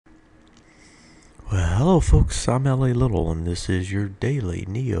Hello folks, I'm L.A. Little and this is your daily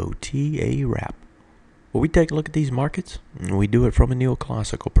NeoTA wrap. Where we take a look at these markets and we do it from a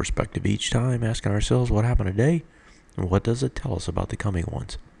neoclassical perspective each time, asking ourselves what happened today and what does it tell us about the coming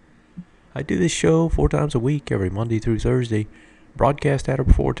ones. I do this show 4 times a week, every Monday through Thursday, broadcast at or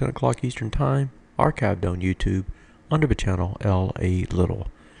before 10 o'clock Eastern Time, archived on YouTube under the channel L.A. Little.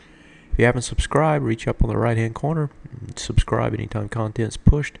 If you haven't subscribed, reach up on the right hand corner and subscribe anytime content's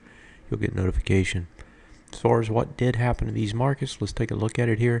pushed. You'll get notification. As far as what did happen to these markets, let's take a look at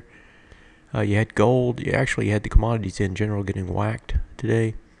it here. You had gold. You had the commodities in general getting whacked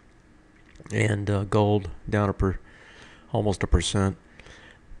today, and gold down almost 1%.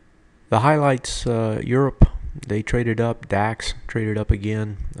 The highlights: Europe, they traded up. DAX traded up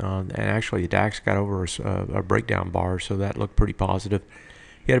again, and actually the DAX got over a breakdown bar, so that looked pretty positive.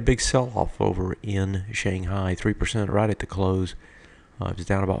 You had a big sell-off over in Shanghai, 3% right at the close. It was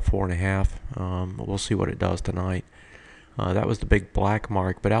down about 4.5. We'll see what it does tonight. That was the big black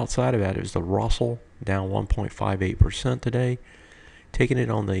mark. But outside of that, it was the Russell down 1.58% today. Taking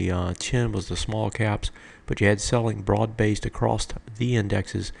it on the chin was the small caps. But you had selling broad-based across the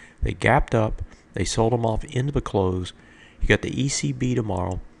indexes. They gapped up. They sold them off into the close. You got the ECB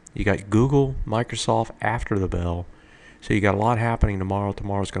tomorrow. You got Google, Microsoft after the bell. So you got a lot happening tomorrow.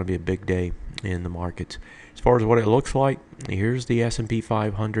 Tomorrow's going to be a big day in the markets. As far as what it looks like, here's the S&P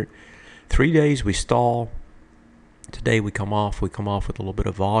 500. 3 days we stall. Today we come off with a little bit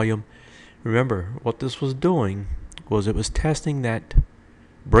of volume. Remember, what this was doing was it was testing that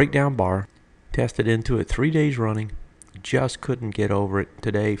breakdown bar, tested into it 3 days running, just couldn't get over it.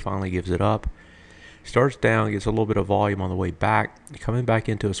 Today finally gives it up. Starts down, gets a little bit of volume on the way back, coming back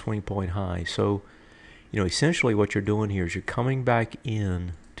into a swing point high. So, essentially what you're doing here is you're coming back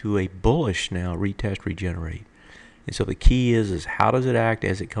in to a bullish now, retest, regenerate. And so the key is how does it act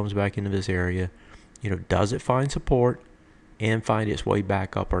as it comes back into this area? Does it find support and find its way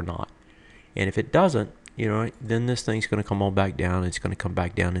back up or not? And if it doesn't, then this thing's going to come on back down. It's going to come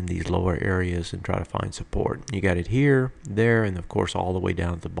back down in these lower areas and try to find support. You got it here, there, and of course all the way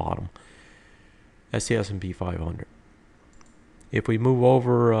down at the bottom. That's the S&P 500. If we move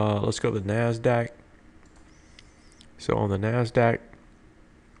over, let's go to the NASDAQ. So on the NASDAQ,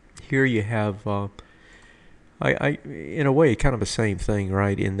 here you have, in a way, kind of the same thing,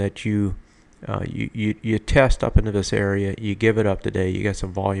 right? In that you test up into this area, you give it up today. You got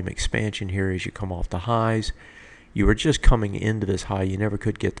some volume expansion here as you come off the highs. You were just coming into this high. You never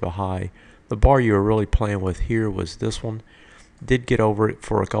could get to the high. The bar you were really playing with here was this one. Did get over it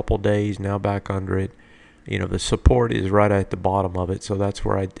for a couple days. Now back under it. The support is right at the bottom of it, so that's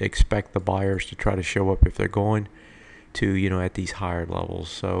where I expect the buyers to try to show up if they're going to, at these higher levels.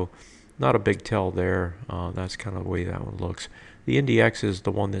 So not a big tell there. That's kind of the way that one looks. The NDX is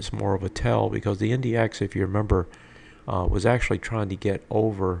the one that's more of a tell, because the NDX, if you remember, was actually trying to get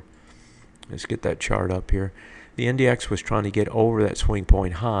over. Let's get that chart up here. The NDX was trying to get over that swing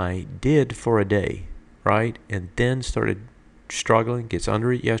point high, did for a day, right? And then started struggling, gets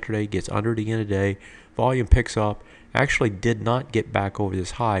under it yesterday, gets under it again today. Volume picks up. Actually did not get back over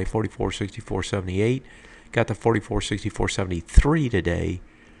this high, 44.6478. Got to 44.6473 today.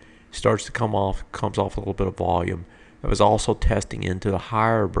 Starts to comes off a little bit of volume. It was also testing into the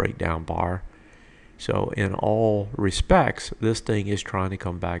higher breakdown bar. So in all respects, this thing is trying to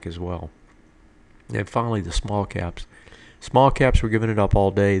come back as well. And finally, the small caps. Small caps were giving it up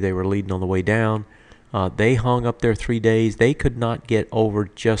all day. They were leading on the way down. They hung up there 3 days. They could not get over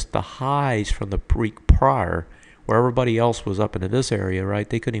just the highs from the week prior, where everybody else was up into this area, right?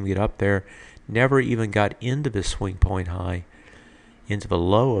 They couldn't even get up there. Never even got into this swing point high, into the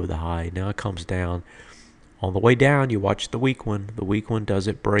low of the high. Now it comes down. On the way down, you watch the weak one. The weak one, does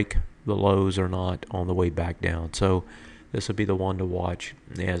it break the lows or not on the way back down? So this will be the one to watch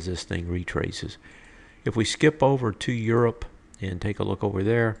as this thing retraces. If we skip over to Europe and take a look over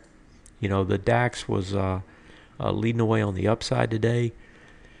there, the DAX was leading away on the upside today.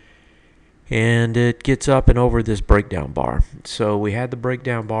 And it gets up and over this breakdown bar. So we had the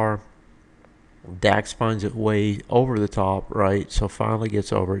breakdown bar. DAX finds its way over the top, right? So finally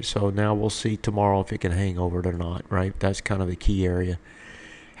gets over it. So now we'll see tomorrow if it can hang over it or not, right? That's kind of the key area.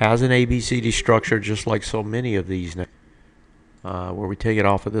 Has an ABCD structure, just like so many of these now, where we take it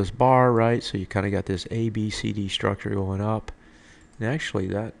off of this bar, right? So you kind of got this ABCD structure going up. And actually,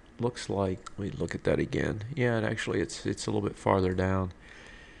 that looks like, let me look at that again. Yeah, and actually it's a little bit farther down.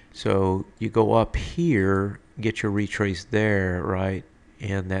 So you go up here, get your retrace there, right?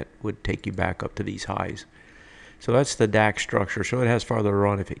 And that would take you back up to these highs. So that's the DAX structure. So it has farther to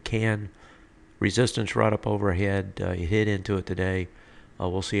run if it can. Resistance right up overhead. You hit into it today.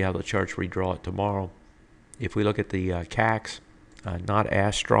 We'll see how the charts redraw it tomorrow. If we look at the CACs, not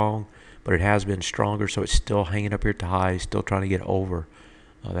as strong, but it has been stronger, so it's still hanging up here at the high, still trying to get over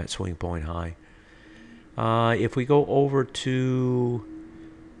that swing point high. If we go over to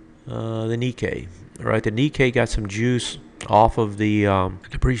the Nikkei, right? The Nikkei got some juice off of the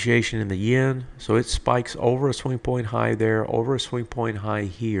depreciation in the yen, so it spikes over a swing point high there, over a swing point high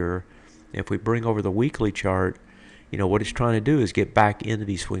here. If we bring over the weekly chart, what it's trying to do is get back into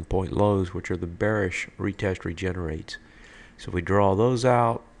these swing point lows, which are the bearish retest regenerates. So if we draw those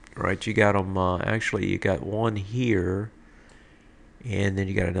out, right, you got them, actually you got one here, and then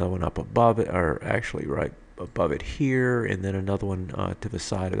you got another one up above it, or actually right above it here, and then another one to the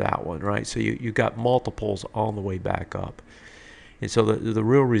side of that one, right? So you got multiples on the way back up. And so the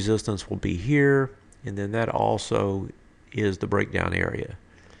real resistance will be here, and then that also is the breakdown area.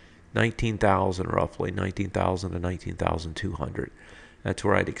 19,000 roughly, 19,000 to 19,200. That's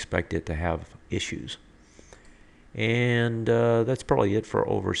where I'd expect it to have issues. And that's probably it for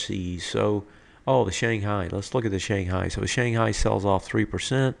overseas. So, the Shanghai. Let's look at the Shanghai. So the Shanghai sells off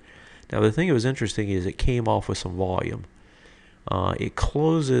 3%. Now the thing that was interesting is it came off with some volume. It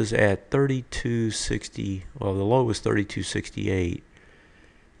closes at 32.60. Well, the low was 32.68.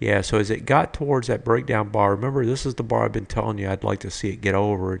 Yeah, so as it got towards that breakdown bar, remember this is the bar I've been telling you I'd like to see it get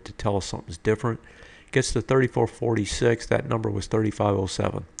over to tell us something's different. It gets to 34.46. That number was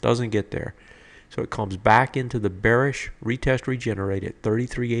 35.07. Doesn't get there. So it comes back into the bearish retest regenerate at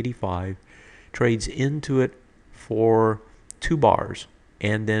 33.85, trades into it for 2 bars,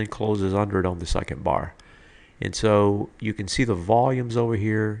 and then closes under it on the second bar. And so you can see the volumes over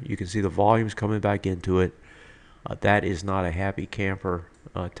here. You can see the volumes coming back into it. That is not a happy camper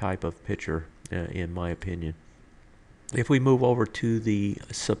type of picture, in my opinion. If we move over to the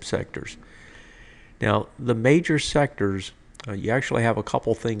subsectors. Now, the major sectors, you actually have a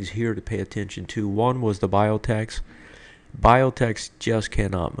couple things here to pay attention to. One was the biotechs. Biotechs just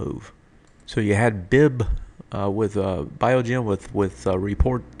cannot move. So you had BIB with Biogen with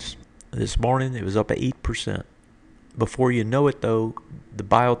reports this morning. It was up at 8%. Before you know it, though, the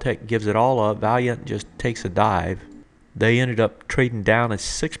biotech gives it all up. Valiant just takes a dive. They ended up trading down at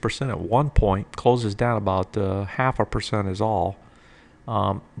 6% at one point, closes down about 0.5% is all.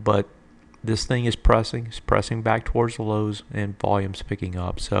 But this thing is pressing back towards the lows, and volume's picking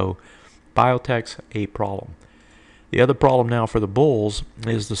up. So biotech's a problem. The other problem now for the bulls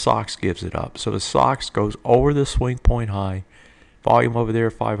is the SOX gives it up. So the SOX goes over the swing point high. Volume over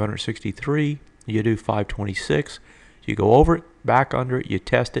there, 563. You do 526. You go over it, back under it, you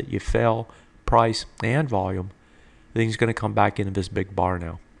test it, you fail, price and volume. Thing's going to come back into this big bar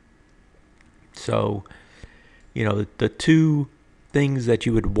now. So, the two things that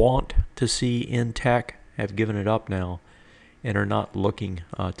you would want to see in tech have given it up now and are not looking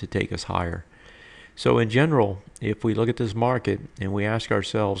to take us higher. So in general, if we look at this market and we ask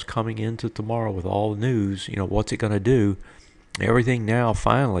ourselves coming into tomorrow with all the news, what's it going to do? Everything now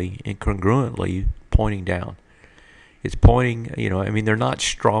finally and congruently pointing down. It's pointing, they're not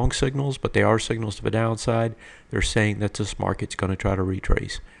strong signals, but they are signals to the downside. They're saying that this market's going to try to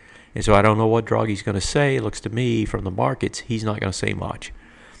retrace. And so I don't know what Draghi's going to say. It looks to me from the markets, he's not going to say much.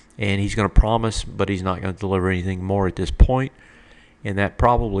 And he's going to promise, but he's not going to deliver anything more at this point. And that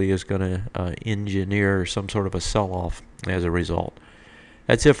probably is going to engineer some sort of a sell-off as a result.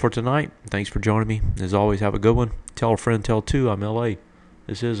 That's it for tonight. Thanks for joining me. As always, have a good one. Tell a friend, tell two. I'm LA.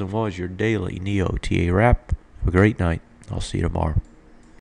 This is and was your daily NeoTA wrap. Have a great night. I'll see you tomorrow.